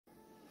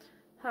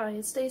Hi,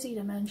 it's Daisy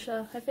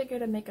Dementia. I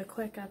figured I'd make a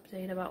quick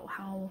update about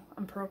how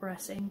I'm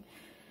progressing.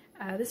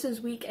 This is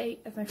week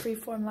 8 of my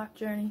freeform lock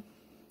journey.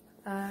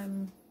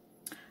 There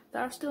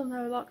are still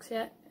no locks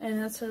yet, and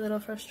that's a little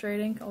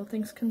frustrating, all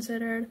things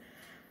considered.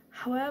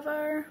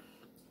 However,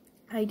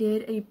 I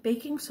did a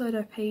baking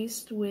soda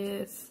paste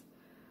with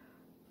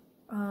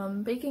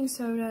baking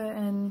soda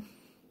and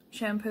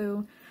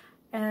shampoo,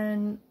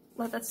 and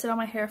let that sit on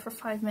my hair for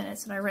 5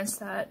 minutes, and I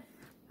rinsed that.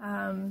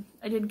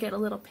 I did get a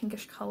little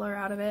pinkish color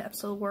out of it. I'm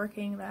still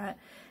working that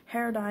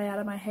hair dye out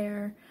of my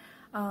hair.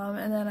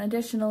 And then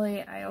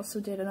additionally, I also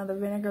did another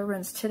vinegar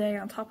rinse today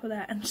on top of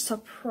that, and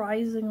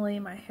surprisingly,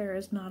 my hair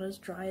is not as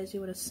dry as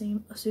you would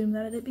assume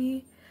that it'd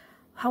be.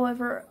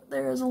 However,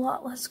 there is a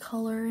lot less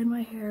color in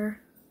my hair,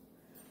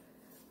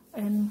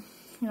 and,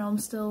 you know, I'm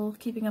still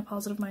keeping a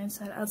positive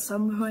mindset. At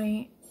some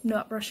point,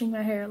 not brushing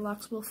my hair,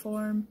 locks will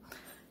form.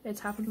 It's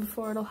happened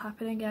before, it'll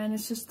happen again.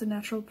 It's just the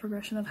natural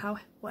progression of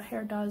what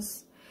hair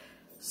does.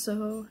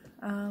 So,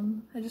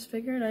 I just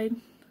figured I'd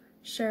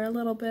share a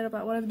little bit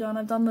about what I've done.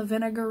 I've done the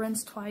vinegar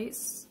rinse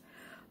twice,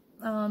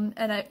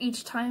 and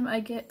each time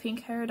I get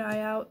pink hair dye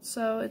out,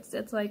 so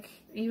it's like,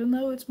 even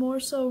though it's more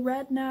so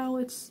red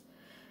now,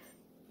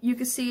 you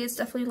can see it's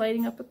definitely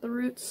lighting up at the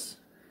roots.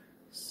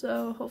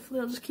 So hopefully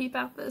I'll just keep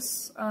at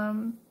this.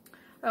 I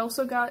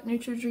also got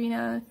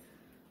Neutrogena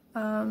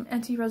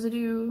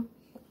anti-residue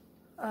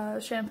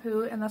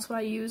shampoo, and that's what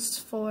I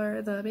used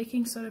for the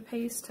baking soda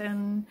paste.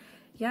 And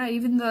yeah,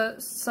 even the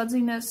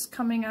sudsiness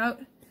coming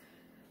out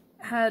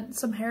had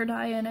some hair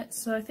dye in it,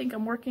 so I think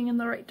I'm working in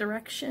the right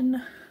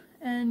direction,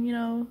 and, you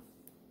know,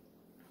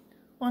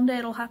 one day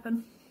it'll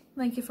happen.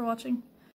 Thank you for watching.